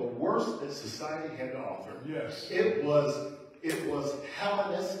represented the worst that society had to offer. Yes. It was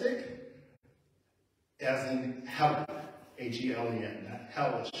Hellenistic, as in Helen, H-E-L-E-N, not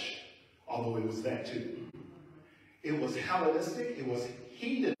hellish, although it was that too. It was Hellenistic, it was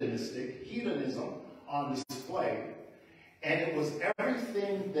hedonism on display, and it was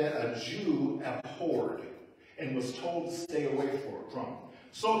everything that a Jew abhorred and was told to stay away from.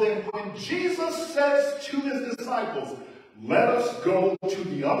 So then when Jesus says to his disciples, let us go to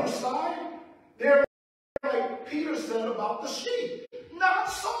the other side, they're like Peter said about the sheep. Not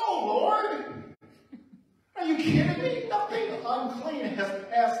so, Lord. Are you kidding me? Nothing unclean has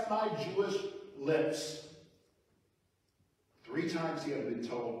passed my Jewish lips. 3 times he had been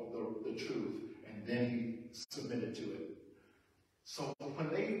told the truth, and then he submitted to it. So when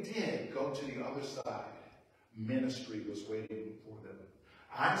they did go to the other side, ministry was waiting for them.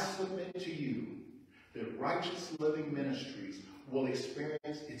 I submit to you that Righteous Living Ministries will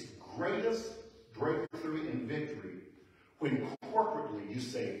experience its greatest breakthrough and victory when corporately you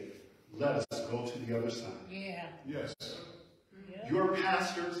say, let us go to the other side. Yeah. Yes. Yeah. Your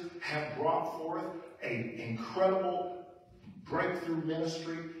pastors have brought forth an incredible breakthrough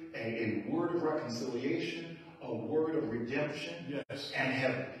ministry, a word of reconciliation, a word of redemption, Yes. and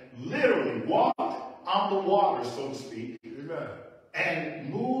have literally walked on the water, so to speak, Amen. and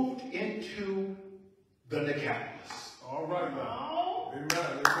moved into the Decapolis. All right now.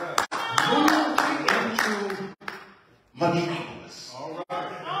 Amen. Amen. Moved into Metropolis. All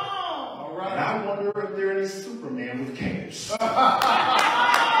right. All right. And I wonder if there are any Superman with capes. I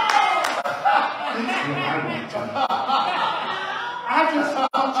just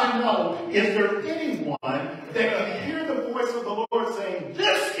want to know, is there anyone that can hear the voice of the Lord saying,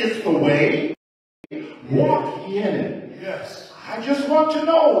 this is the way, walk ye in it? Yes. I just want to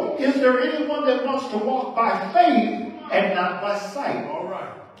know, is there anyone that wants to walk by faith and not by sight? All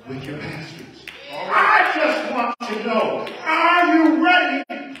right. With your pastors. All right. I just want to know, are you ready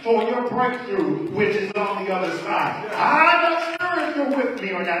for your breakthrough, which is on the other side? Yeah. I'm not sure if you're with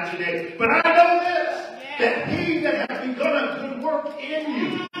me or not today, but I know this, that he that has begun a good work in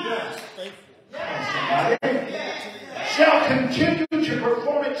you shall continue to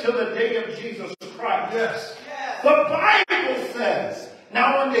perform it till the day of Jesus Christ. Yes. The Bible says,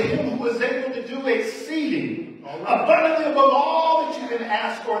 now unto him who is able to do exceeding, abundantly above all that you can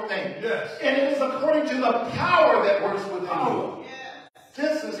ask or think. Yes. And it is according to the power that works within you.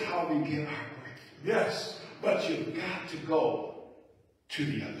 This is how we get our breakthrough. Yes. But you've got to go to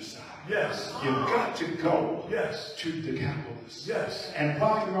the other side. Yes. You've got to go Yes. to Decapolis. Yes. And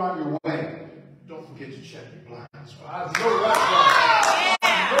while you're on your way, don't forget to check your blind spot. I know that's right. I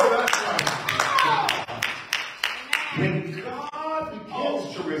know that's right. When God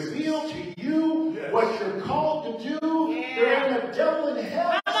begins to reveal to you what you're called to do, there ain't a devil in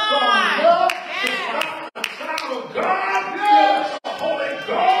hell strong enough to stop the child of God, the Holy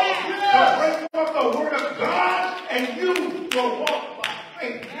Ghost, to bring forth the word of God, and you will walk by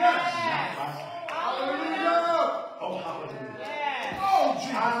faith. Yes. Hallelujah. Oh, hallelujah. Oh,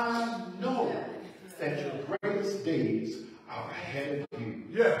 Jesus. I know that your greatest days are ahead of you.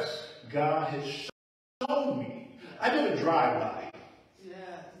 Yes. God has shown me. I did a drive-by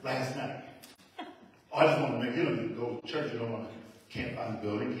last night. I just want to make, you don't go to church, you don't want to, can't find the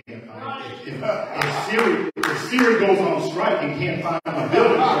building, can't find it. If Siri goes on strike and can't find my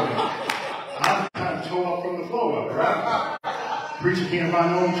building for me, I'm kind of tore up from the floor up, right? Preacher can't find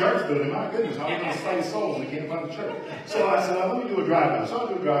no church building. My goodness, how are we going to slay souls and can't find the church? So I said, let me do a drive-by. So I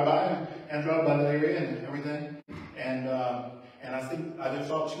do a drive-by and drive by the area and everything. And I think I just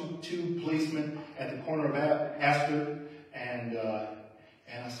saw two policemen at the corner of Astor, and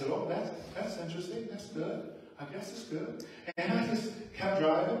I said, oh, that's interesting. That's good. I guess it's good. And I just kept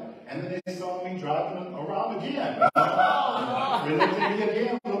driving, and then they saw me driving around again.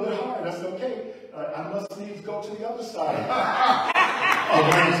 I must needs go to the other side. Oh,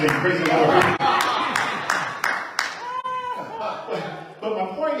 Wednesday, praise the Lord. But my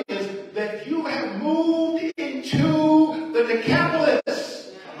point is that you have moved into the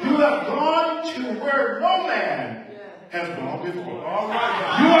Decapolis. You have gone to where no man has gone before. All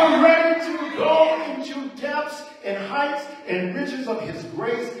right. You are ready to go into depths and heights and riches of his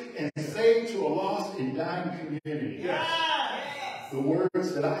grace and save to a lost and dying community. Yes. The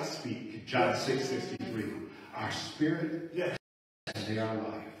words that I speak, John 6:63, are spirit, yes, and they are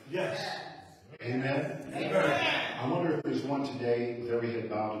life. Yes. Amen. Amen. I wonder if there's one today with every head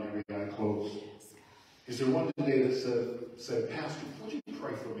bowed and every eye closed. Is there one today that said, Pastor, would you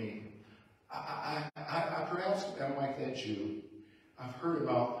pray for me? I perhaps am like that Jew. I've heard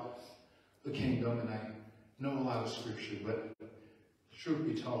about the kingdom and I know a lot of scripture, but truth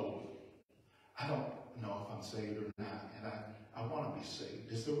be told, I don't know if I'm saved or not, and I want to be saved.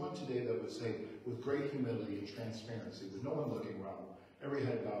 Is there one today that would say, with great humility and transparency, with no one looking around, every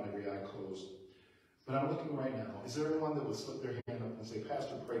head bowed, every eye closed, but I'm looking right now, is there anyone that would slip their hand up and say,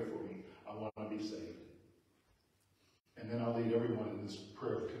 Pastor, pray for me, I want to be saved? And then I'll lead everyone in this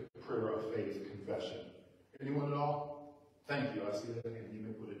prayer of faith confession. Anyone at all? Thank you. I see that hand. You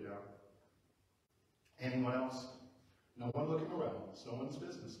may put it down. Anyone else? No one looking around. It's no one's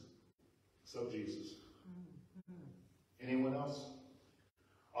business. Except Jesus. Anyone else?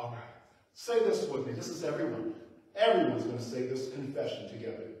 All right. Say this with me. This is everyone. Everyone's going to say this confession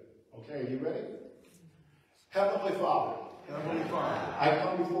together. Okay, are you ready? Heavenly Father. Heavenly Father. I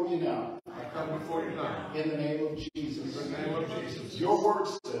come before you now. I come before you now. In the name of Jesus. In the name of Jesus. Your word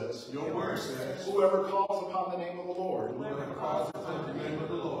says. Your word says. Whoever calls upon the name of the Lord. Whoever calls upon the name of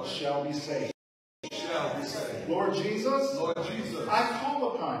the Lord. Shall be saved. Shall be saved. Lord Jesus. Lord Jesus. I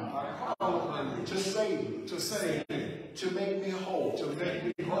call upon you. I call upon you. To save you. To save me. To make me whole. To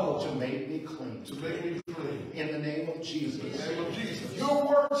make me whole. To make me clean. To make me clean. In the name of Jesus. In the name of Jesus. Your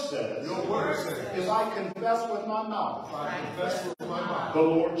word says. Your word says. If I confess with my mouth. If I confess with my mouth. The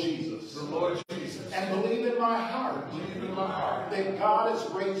Lord Jesus. The Lord Jesus. And believe in my heart. Believe in my heart. That God has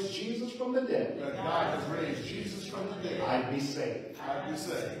raised Jesus from the dead. That God has raised Jesus from the dead. I'd be saved. I'd be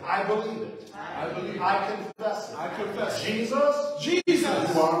saved. I believe it. I believe it. I confess it. I confess it. Jesus.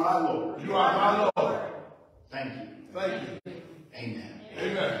 Jesus. You are my Lord. You are my Lord. Thank you. Thank you. Amen.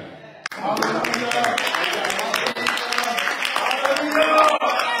 Amen. Hallelujah. Hallelujah.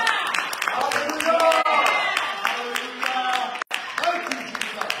 Hallelujah. Hallelujah. Thank you,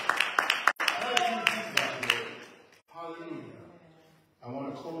 Jesus. Thank you, Jesus. Hallelujah. I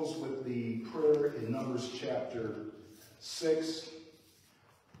want to close with the prayer in Numbers chapter 6,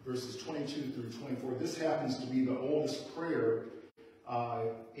 verses 22 through 24. This happens to be the oldest prayer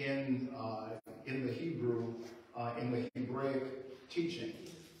in the Hebrew, in the Hebraic teaching.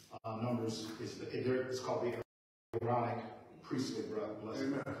 Numbers it's called the Aaronic priestly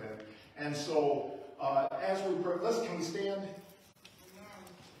blessing. Okay? And so, as we pray, can we stand?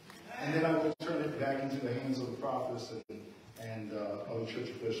 And then I will turn it back into the hands of the prophets and other church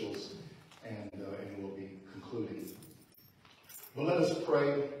officials, and we'll be concluding. But let us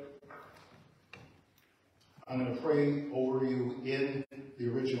pray. I'm going to pray over you in the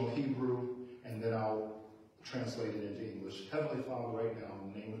original Hebrew, and then I'll translate it into English. Heavenly Father, right now,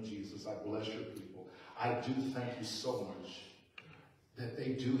 in the name of Jesus, I bless your people. I do thank you so much that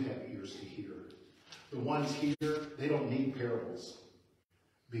they do have ears to hear. The ones here, they don't need parables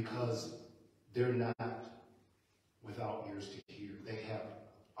because they're not without ears to hear. They have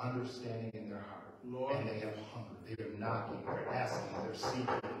understanding in their heart, Lord, and they have hunger. They are knocking, they're asking, they're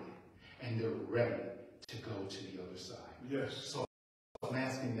seeking, and they're ready to go to the other side. Yes. So I'm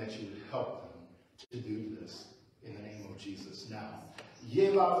asking that you would help them to do this in the name of Jesus now. In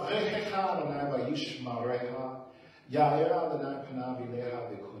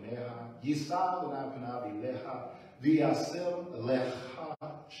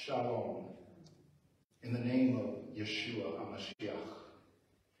the name of Yeshua HaMashiach.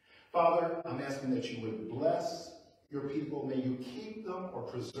 Father, I'm asking that you would bless your people. May you keep them or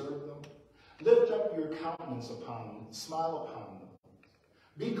preserve them. Lift up your countenance upon them. Smile upon them.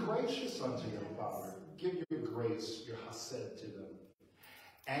 Be gracious unto them, Father. Give your grace, your chesed to them.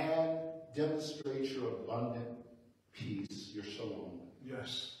 And demonstrate your abundant peace, your shalom.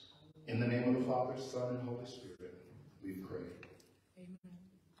 Yes. In the name of the Father, Son, and Holy Spirit, we pray. Amen.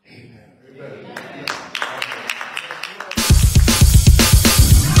 Amen. Amen.